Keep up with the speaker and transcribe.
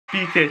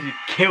BTS, you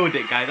killed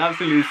it, guys.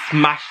 Absolutely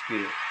smashed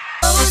it.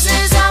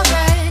 Roses are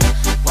red,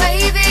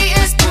 wavy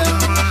is blue.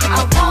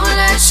 I won't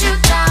let you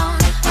down.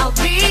 I'll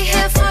be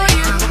here for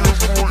you.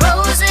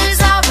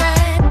 Roses are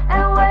red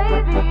and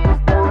wavy is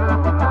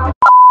blue.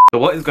 So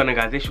what is going on,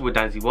 guys? It's your boy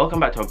Danzy. Welcome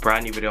back to a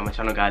brand new video on my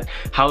channel, guys.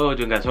 How are you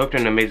doing, guys? Hope you're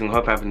doing amazing.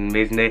 Hope you're having an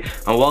amazing day.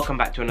 And welcome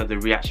back to another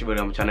reaction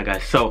video on my channel,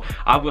 guys. So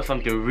I've got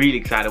something really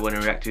excited I want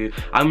to react to.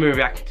 I'm going to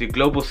react to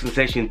global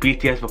sensation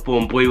BTS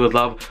perform Boy With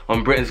Luv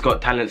on Britain's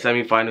Got Talent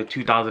semi-final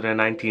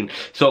 2019.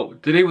 So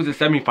today was the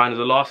semi-finals,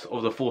 the last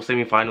of the 4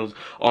 semi-finals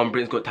on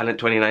Britain's Got Talent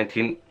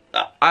 2019.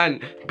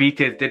 And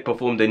BTS did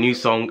perform the new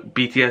song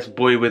BTS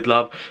Boy With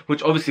Luv,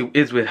 which obviously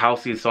is with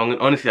Halsey's song,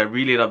 and honestly I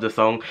really love the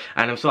song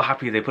and I'm so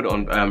happy they put it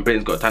on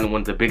Britain's Got Talent,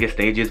 one of the biggest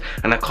stages,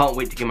 and I can't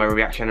wait to give my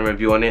reaction and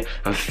review on it.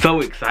 I'm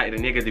so excited.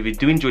 And yeah, guys, if you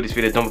do enjoy this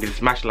video, don't forget to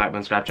smash the like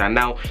button, subscribe channel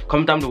now,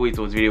 comment down below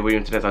towards the video where you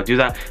want to know, I'll do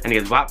that. And yeah,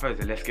 guys, without further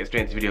ado, let's get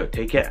straight into the video.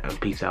 Take care and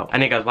peace out.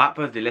 And yeah, guys, without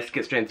further ado, let's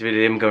get straight into the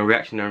video. I'm going to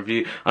reaction and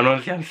review, and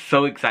honestly I'm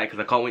so excited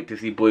because I can't wait to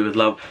see Boy With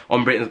Luv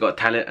on Britain's Got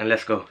Talent. And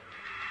let's go.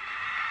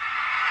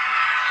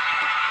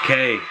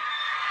 Okay.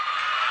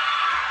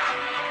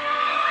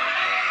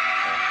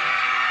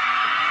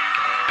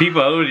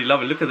 People are already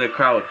loving it. Look at the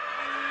crowd.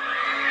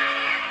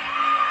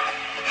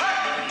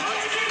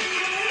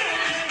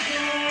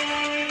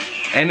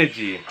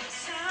 Energy.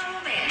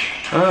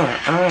 I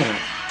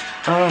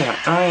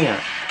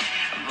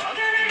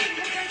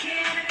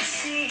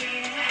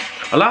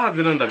like how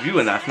they're on the view,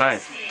 and that's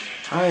nice.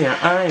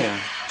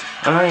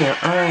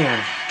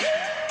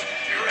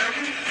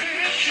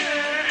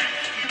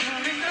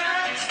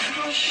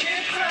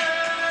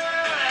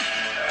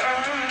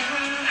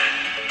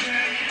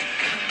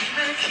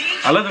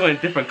 I love them in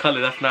different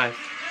colours, that's nice.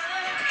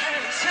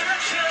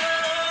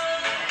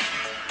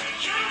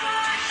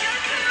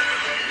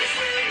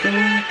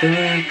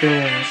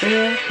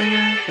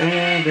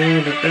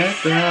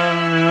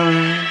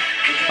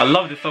 I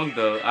love this song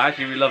though, I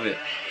actually really love it.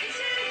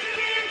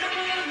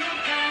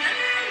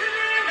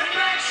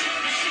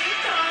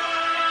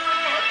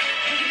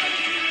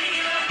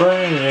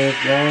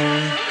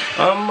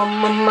 I'm on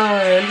my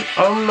mind,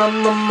 I'm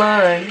on my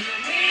mind.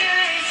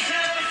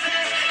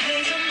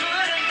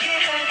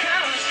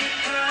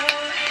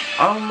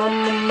 I'm on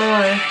my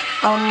mind,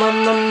 I'm on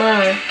my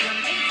mind.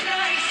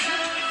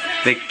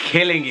 They're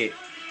killing it.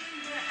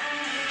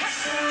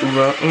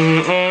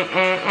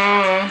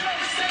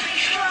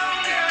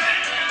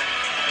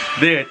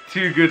 They're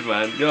too good,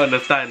 man. You don't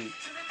understand.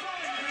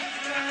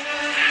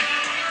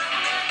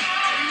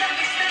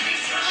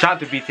 Shout out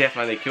to BTS,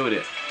 man. They killed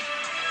it.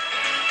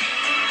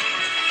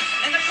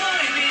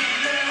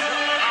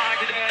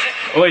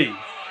 Oi.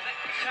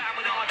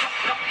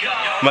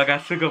 My guy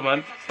Sugar,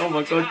 man. Oh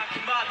my god.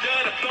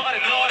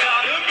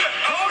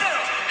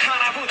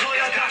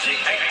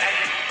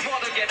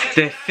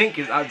 Their sync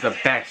is at the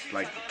best,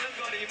 like.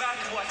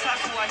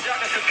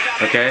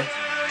 Okay.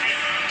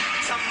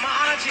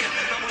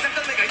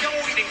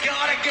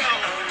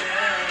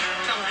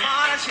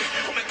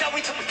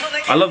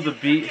 I love the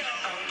beat.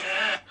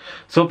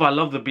 So far, I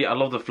love the beat, I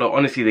love the flow.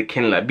 Honestly, they're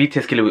killing, like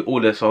BTS killing with all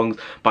their songs.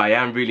 But I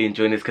am really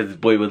enjoying this because it's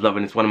Boy With Luv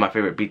and it's one of my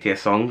favorite BTS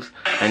songs.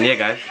 And yeah,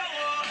 guys.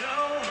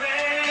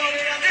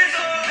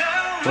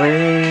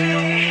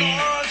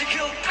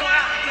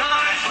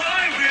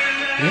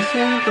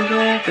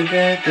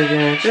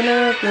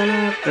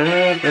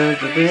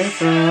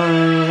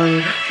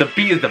 The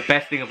beat is the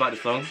best thing about the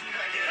song.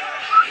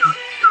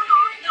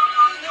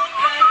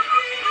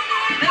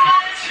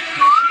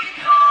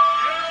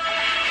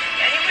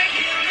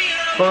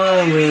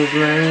 Boy With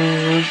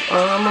Luv,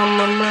 I'm on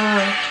my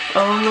mind,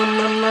 I'm on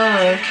my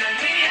mind.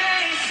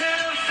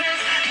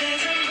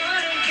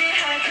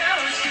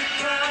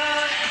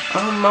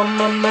 I'm on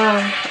my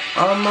mind,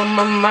 I'm on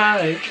my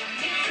mind.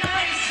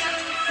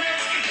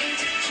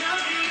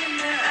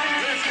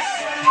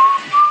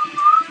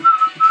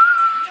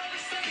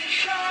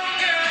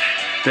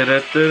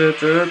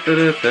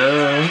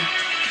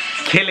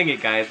 Killing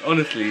it, guys,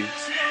 honestly.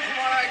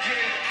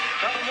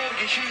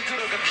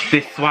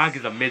 This swag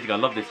is amazing. I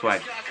love this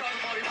swag.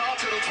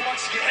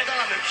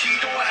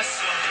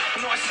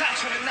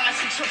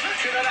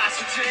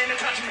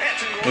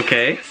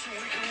 Okay.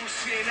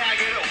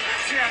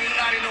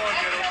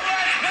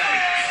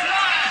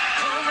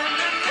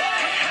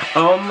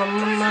 Oh my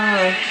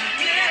mind.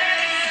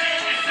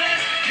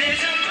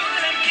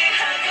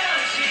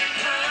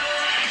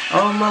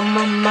 Oh my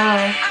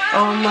mind.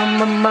 Oh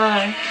my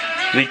mind.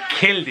 They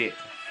killed it.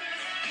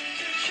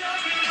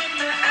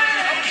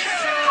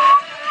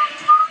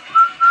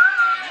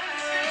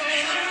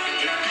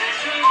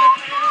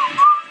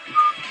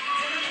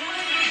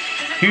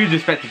 Huge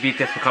respect to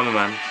BTS for coming,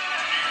 man.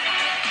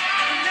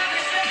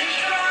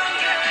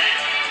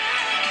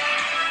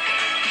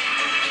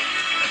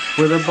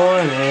 With a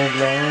boy with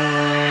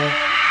love.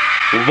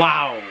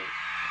 Wow.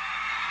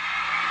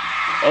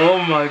 Oh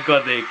my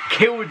god, they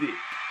killed it.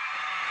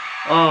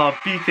 Oh,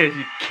 BTS,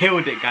 you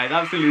killed it, guys.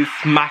 Absolutely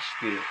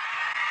smashed it.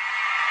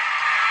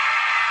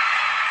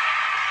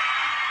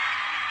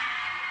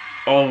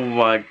 Oh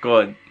my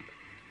god.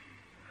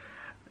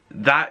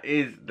 that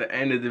is the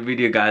end of the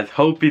video, guys.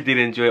 Hope you did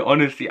enjoy it.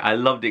 Honestly, I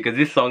loved it because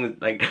this song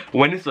is like,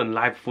 when it's on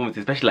live performance,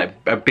 especially like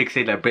a big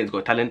stage like Britain's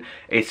Got Talent,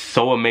 it's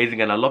so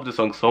amazing, and I love the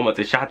song so much.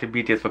 So shout out to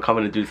BTS for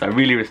coming and do this. I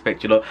really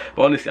respect you lot.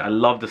 But honestly, I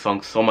love the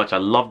song so much. I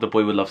love the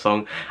Boy With Luv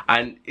song,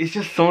 and it's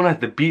just so nice.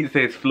 The beats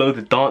there, its flow,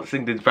 the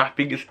dancing, the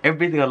rapping, it's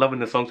everything I love in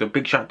the song. So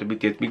big shout out to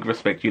BTS, big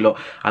respect you lot.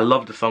 I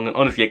love the song, and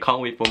honestly, I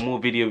can't wait for more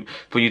video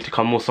for you to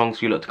come, more songs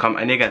for you lot to come.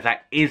 And yeah, guys,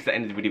 that is the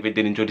end of the video. If you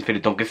did enjoy this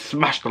video, don't forget to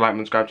smash the like and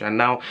subscribe channel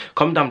now.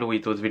 Comment down below what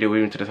you thought of the video.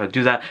 We're into this. I'll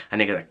do that,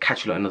 and yeah, guys, I'll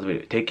catch you lot in another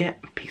video. Take care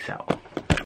and peace out.